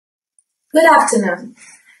Good afternoon.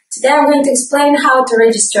 Today I'm going to explain how to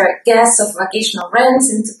register guests of vacational rents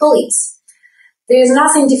into police. There is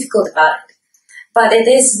nothing difficult about it, but it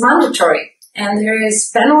is mandatory and there is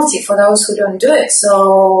penalty for those who don't do it.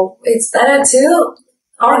 So it's better to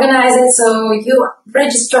organize it so you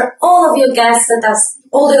register all of your guests that are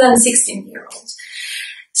older than 16-year-olds.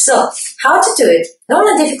 So how to do it? The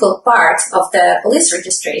only difficult part of the police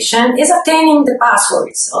registration is obtaining the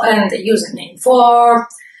passwords and the username for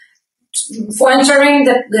entering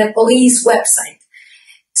the police website.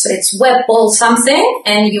 So it's webpol something,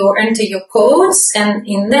 and you enter your codes, and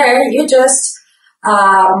in there you just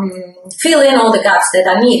fill in all the gaps that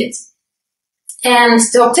are needed. And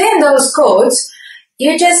to obtain those codes,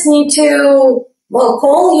 you just need to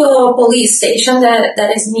call your police station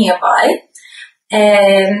that is nearby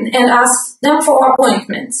and ask them for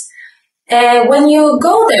appointments. When you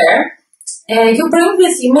go there, you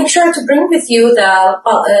make sure to bring with you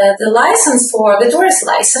the license for the tourist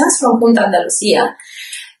license from Punta Andalusia,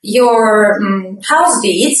 your house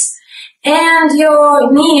deeds, and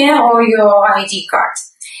your NIE or your ID card.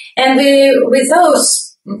 And with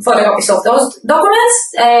those photocopies of those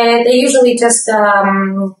documents, they usually just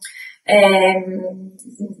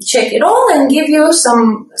check it all and give you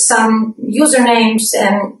some usernames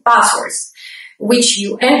and passwords, which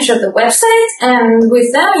you enter the website, and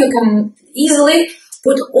with them you can easily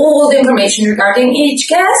put all the information regarding each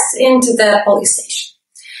guest into the police station.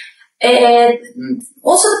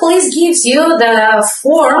 Also, the police gives you the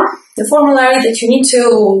formulary that you need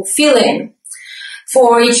to fill in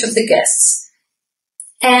for each of the guests.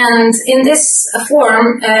 And in this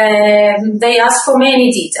form, they ask for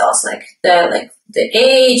many details, like the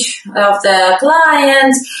age of the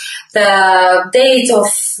client, the date of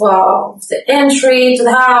the entry to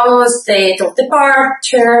the house, date of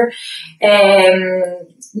departure,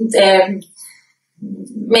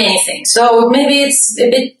 many things. So maybe it's a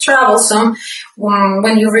bit troublesome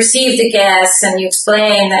when you receive the guests and you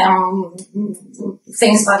explain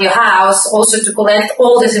things about your house, also to collect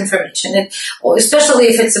all this information, especially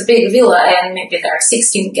if it's a big villa and maybe there are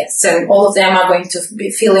 16 guests and all of them are going to be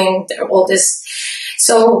filling all this.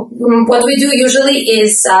 So what we do usually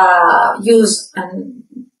is use an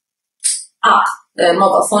app, the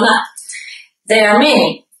mobile phone app. There are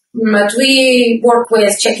many, but we work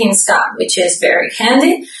with Check-in Scan, which is very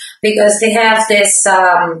handy because they have this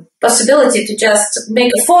possibility to just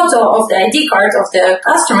make a photo of the ID card of the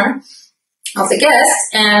customer, of the guest,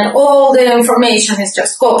 and all the information is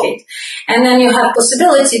just copied. And then you have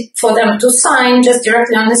possibility for them to sign just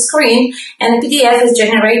directly on the screen, and the PDF is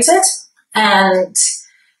generated, and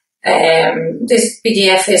this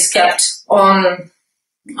PDF is kept on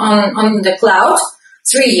the cloud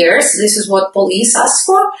 3 years. This is what police ask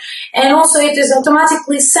for, and also it is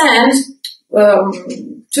automatically sent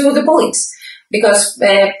to the police because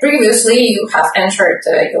previously you have entered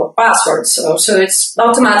your password, so it's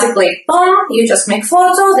automatically you just make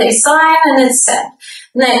photo, they sign, and it's sent.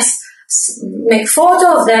 Next, make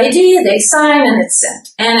photo of the ID, they sign, and it's sent,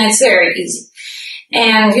 and it's very easy.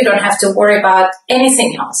 And you don't have to worry about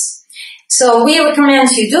anything else. So we recommend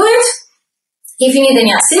you do it. If you need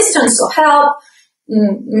any assistance or help,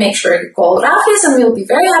 make sure you call Rafleys and we'll be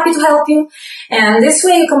very happy to help you. And this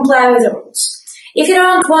way you comply with the rules. If you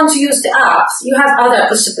don't want to use the apps, you have other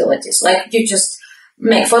possibilities, like you just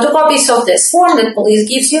make photocopies of this form that police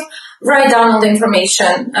gives you, write down all the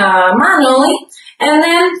information manually, and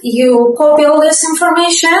then you copy all this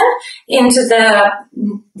information into the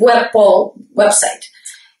webpol website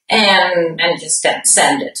and just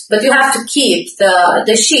send it. But you have to keep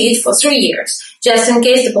the sheet for 3 years, just in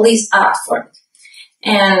case the police ask for it.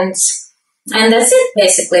 And that's it,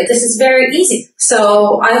 basically. This is very easy.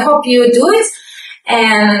 So I hope you do it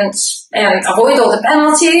and avoid all the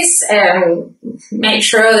penalties and make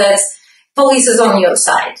sure that police is on your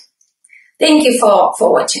side. Thank you for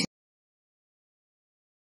watching.